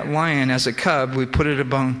take that lion as a cub. We put it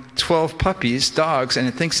among 12 puppies, dogs, and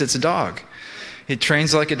it thinks it's a dog. It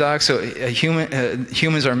trains like a dog, so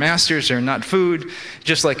humans are masters, they're not food.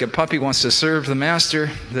 Just like a puppy wants to serve the master,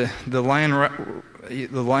 the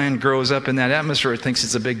lion grows up in that atmosphere, it thinks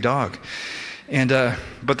it's a big dog.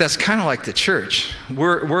 But that's kind of like the church.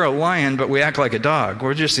 We're a lion, but we act like a dog.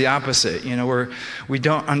 We're just the opposite. We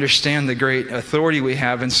don't understand the great authority we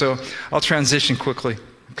have. And so I'll transition quickly,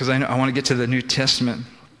 because I want to get to the New Testament.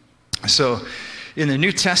 So in the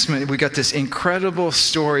New Testament, we got this incredible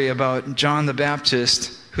story about John the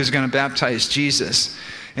Baptist who's going to baptize Jesus.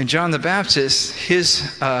 And John the Baptist,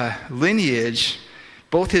 his lineage,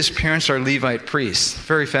 both his parents are Levite priests.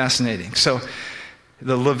 Very fascinating. So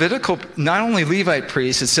the Levitical, not only Levite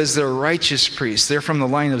priests, it says they're righteous priests. They're from the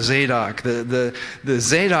line of Zadok. The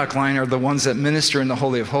Zadok line are the ones that minister in the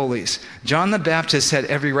Holy of Holies. John the Baptist had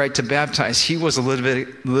every right to baptize. He was a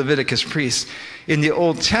Leviticus priest. In the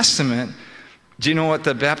Old Testament, do you know what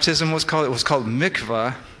the baptism was called? It was called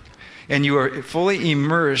mikvah, and you were fully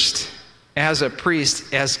immersed as a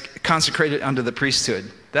priest, as consecrated under the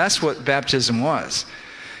priesthood. That's what baptism was.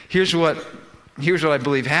 Here's what I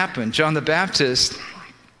believe happened. John the Baptist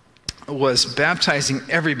was baptizing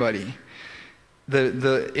everybody.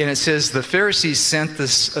 And it says the Pharisees sent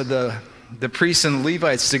the priests and the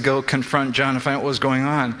Levites to go confront John and find out what was going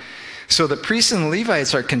on. So the priests and the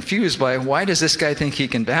Levites are confused by, why does this guy think he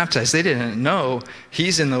can baptize? They didn't know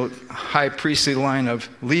he's in the high priestly line of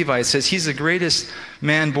Levi. It says he's the greatest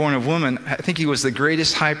man born of woman. I think he was the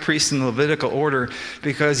greatest high priest in the Levitical order,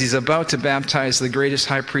 because he's about to baptize the greatest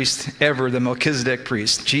high priest ever, the Melchizedek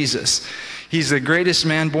priest, Jesus. He's the greatest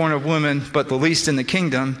man born of woman, but the least in the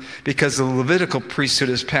kingdom, because the Levitical priesthood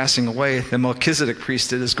is passing away. The Melchizedek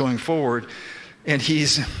priesthood is going forward. And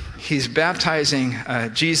he's baptizing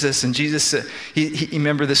Jesus, and Jesus, he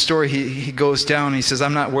remember the story, he goes down, and he says,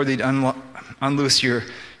 I'm not worthy to unloose your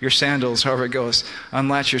sandals, however it goes,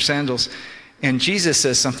 unlatch your sandals. And Jesus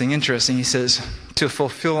says something interesting. He says, to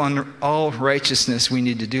fulfill all righteousness, we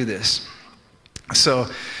need to do this. So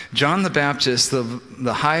John the Baptist,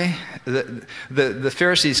 the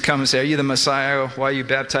Pharisees come and say, are you the Messiah? Why are you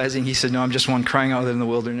baptizing? He said, no, I'm just one crying out in the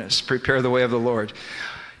wilderness. Prepare the way of the Lord.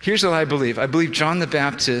 Here's what I believe. I believe John the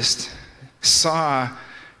Baptist saw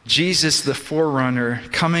Jesus, the forerunner,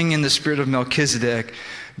 coming in the spirit of Melchizedek.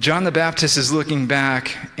 John the Baptist is looking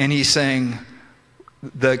back, and he's saying,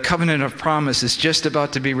 the covenant of promise is just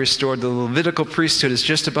about to be restored. The Levitical priesthood is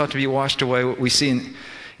just about to be washed away, what we see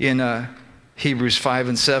in Hebrews 5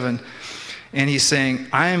 and 7. And he's saying,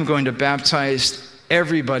 I am going to baptize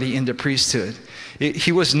everybody into priesthood.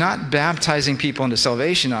 He was not baptizing people into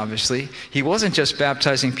salvation, obviously. He wasn't just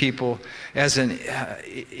baptizing people as an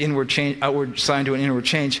outward sign to an inward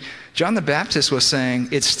change. John the Baptist was saying,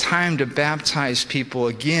 it's time to baptize people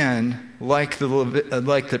again, like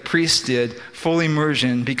the priests did, full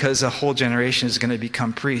immersion, because a whole generation is going to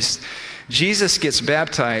become priests. Jesus gets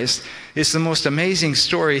baptized. It's the most amazing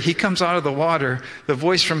story. He comes out of the water. The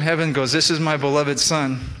voice from heaven goes, this is my beloved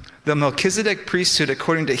Son. The Melchizedek priesthood,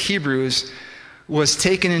 according to Hebrews, was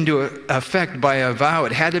taken into effect by a vow.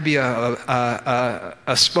 It had to be a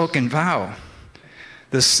spoken vow.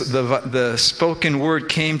 The spoken word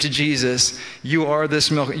came to Jesus. You are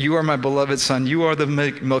my beloved Son. You are the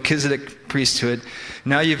Melchizedek priesthood.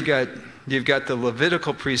 Now you've got the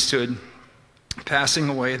Levitical priesthood passing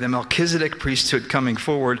away, the Melchizedek priesthood coming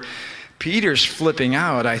forward. Peter's flipping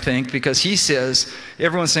out, I think, because he says,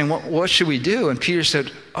 everyone's saying, what should we do? And Peter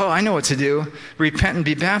said, oh, I know what to do. Repent and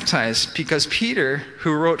be baptized. Because Peter,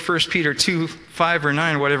 who wrote 1 Peter 2, 5 or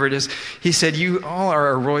 9, whatever it is, he said, you all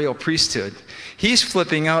are a royal priesthood. He's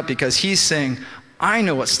flipping out because he's saying, I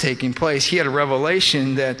know what's taking place. He had a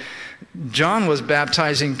revelation that John was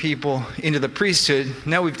baptizing people into the priesthood.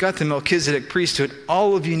 Now we've got the Melchizedek priesthood.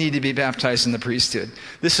 All of you need to be baptized in the priesthood.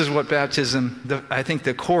 This is what baptism, I think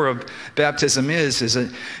the core of baptism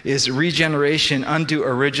is regeneration unto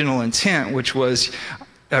original intent, which was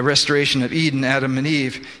a restoration of Eden, Adam and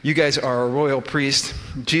Eve. You guys are a royal priest.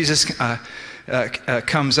 Jesus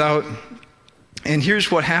comes out. And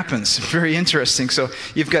here's what happens. Very interesting. So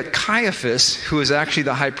you've got Caiaphas, who is actually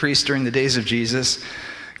the high priest during the days of Jesus.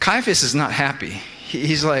 Caiaphas is not happy.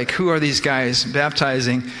 He's like, who are these guys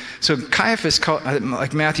baptizing? So Caiaphas,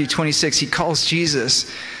 like Matthew 26, he calls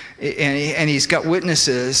Jesus, and he's got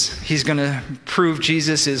witnesses. He's going to prove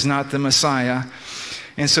Jesus is not the Messiah.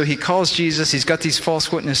 And so he calls Jesus. He's got these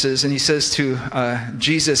false witnesses, and he says to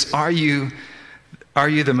Jesus, Are you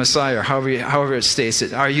the Messiah? However it states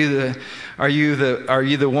it. Are you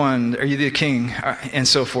the one? Are you the king? And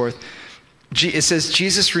so forth. It says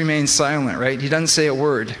Jesus remains silent, right? He doesn't say a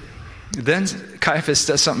word. Then Caiaphas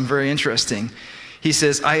does something very interesting. He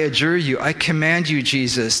says, I adjure you, I command you,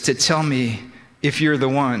 Jesus, to tell me if you're the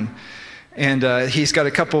one. And he's got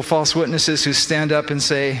a couple of false witnesses who stand up and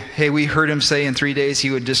say, hey, we heard him say in 3 days he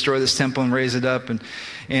would destroy this temple and raise it up. And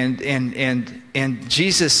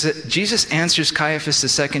Jesus answers Caiaphas the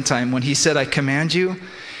second time when he said, I command you.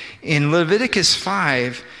 In Leviticus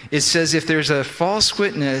 5, it says if there's a false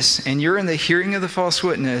witness and you're in the hearing of the false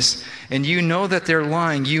witness and you know that they're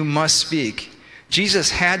lying, you must speak.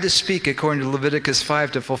 Jesus had to speak according to Leviticus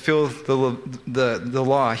 5 to fulfill the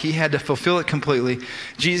law. He had to fulfill it completely.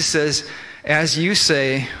 Jesus says, as you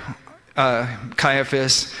say,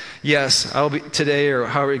 Caiaphas, yes, I'll be today, or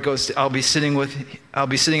however it goes, I'll be sitting at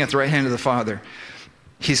the right hand of the Father.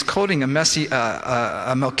 He's quoting a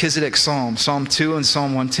Melchizedek psalm, Psalm 2 and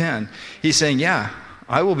Psalm 110. He's saying, yeah,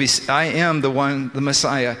 I am the one, the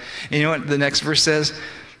Messiah. And you know what the next verse says?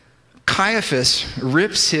 Caiaphas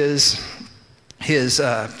rips his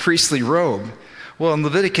priestly robe. Well, in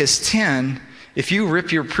Leviticus 10, if you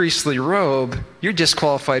rip your priestly robe, you're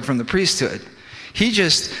disqualified from the priesthood.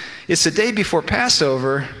 It's the day before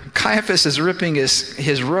Passover. Caiaphas is ripping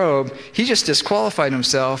his robe. He just disqualified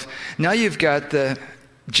himself. Now you've got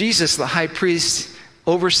Jesus, the high priest,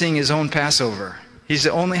 overseeing his own Passover. He's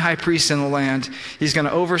the only high priest in the land. He's going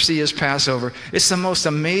to oversee his Passover. It's the most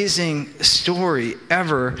amazing story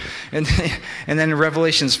ever. And then in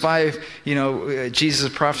Revelations 5, Jesus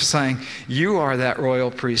is prophesying, you are that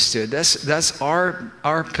royal priesthood. That's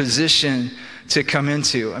our position to come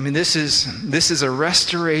into. I mean, this is a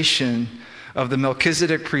restoration of the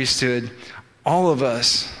Melchizedek priesthood. All of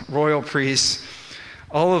us, royal priests,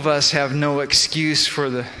 all of us have no excuse for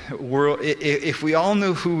the world. If we all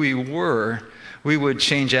knew who we were, we would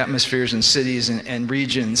change atmospheres in cities and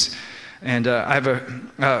regions. And I have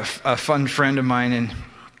a fun friend of mine, and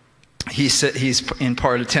he's in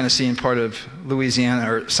part of Tennessee and part of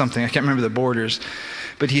Louisiana or something. I can't remember the borders.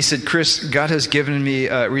 But he said, Chris, God has given me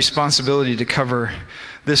a responsibility to cover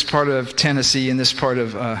this part of Tennessee and this part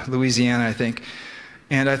of Louisiana, I think.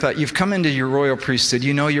 And I thought, you've come into your royal priesthood.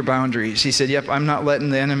 You know your boundaries. He said, yep, I'm not letting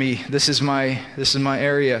the enemy, this is my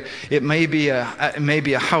area. It may be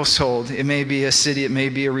a household. It may be a city. It may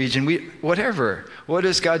be a region. Whatever. What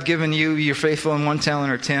has God given you? You're faithful in 1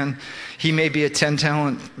 talent or 10. He may be a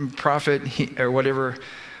 10-talent prophet or whatever.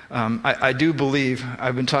 I do believe,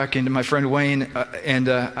 I've been talking to my friend Wayne, and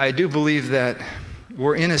I do believe that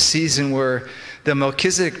we're in a season where the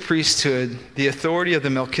Melchizedek priesthood, the authority of the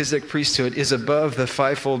Melchizedek priesthood is above the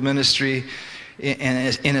fivefold ministry,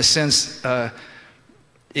 and in a sense,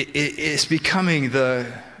 it's becoming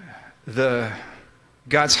the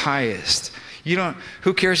God's highest.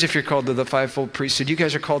 Who cares if you're called to the fivefold priesthood? You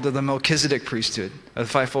guys are called to the Melchizedek priesthood, the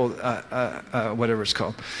fivefold, whatever it's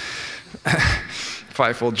called,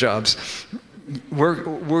 fivefold jobs.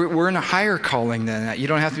 We're in a higher calling than that. You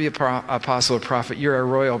don't have to be an apostle or prophet. You're a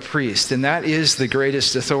royal priest, and that is the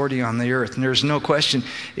greatest authority on the earth, and there's no question.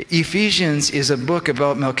 Ephesians is a book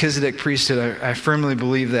about Melchizedek priesthood. I firmly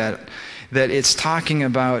believe that it's talking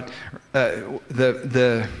about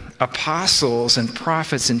the apostles and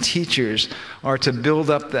prophets and teachers are to build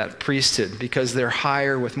up that priesthood because they're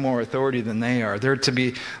higher with more authority than they are. They're to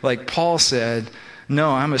be, like Paul said,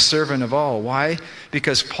 no, I'm a servant of all. Why?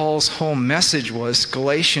 Because Paul's whole message was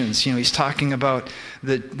Galatians. He's talking about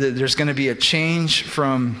there's going to be a change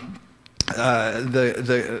from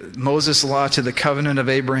the Moses law to the covenant of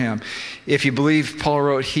Abraham. If you believe Paul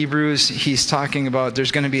wrote Hebrews, he's talking about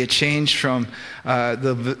there's going to be a change from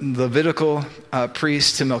the Levitical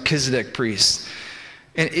priest to Melchizedek priest.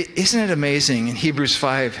 And isn't it amazing? In Hebrews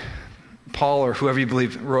 5, Paul, or whoever you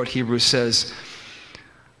believe wrote Hebrews, says,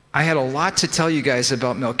 I had a lot to tell you guys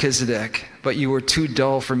about Melchizedek, but you were too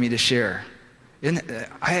dull for me to share.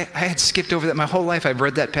 I had skipped over that my whole life. I've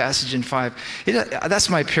read that passage in 5. That's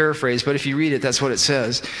my paraphrase, but if you read it, that's what it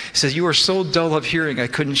says. It says, you were so dull of hearing, I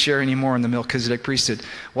couldn't share any more in the Melchizedek priesthood.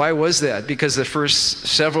 Why was that? Because the first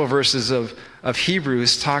several verses of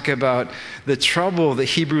Hebrews talk about the trouble the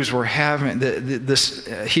Hebrews were having,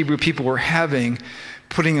 the Hebrew people were having,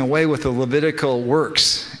 putting away with the Levitical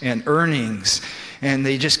works and earnings. And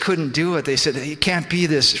they just couldn't do it. They said, "You can't be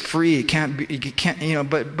this free. You can't.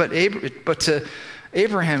 But to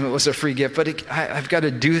Abraham, it was a free gift. But I've got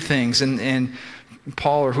to do things." And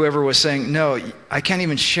Paul or whoever was saying, "No, I can't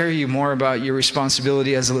even share you more about your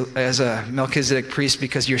responsibility as a Melchizedek priest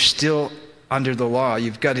because you're still under the law.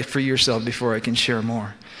 You've got to free yourself before I can share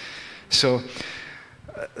more." So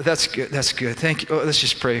that's good. That's good. Thank you. Let's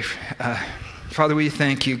just pray. Father, we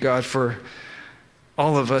thank you, God, for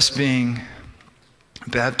all of us being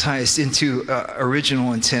baptized into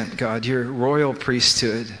original intent, God, your royal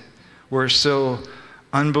priesthood. We're so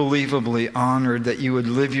unbelievably honored that you would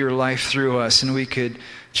live your life through us and we could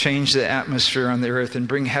change the atmosphere on the earth and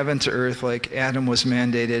bring heaven to earth like Adam was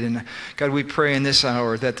mandated. And God, we pray in this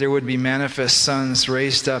hour that there would be manifest sons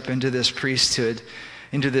raised up into this priesthood,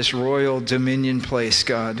 into this royal dominion place,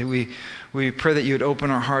 God. We pray that you would open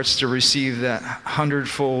our hearts to receive that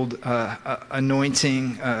hundredfold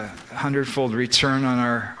anointing, hundredfold return on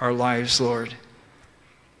our lives, Lord.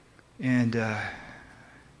 And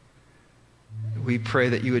we pray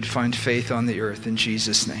that you would find faith on the earth in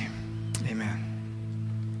Jesus' name.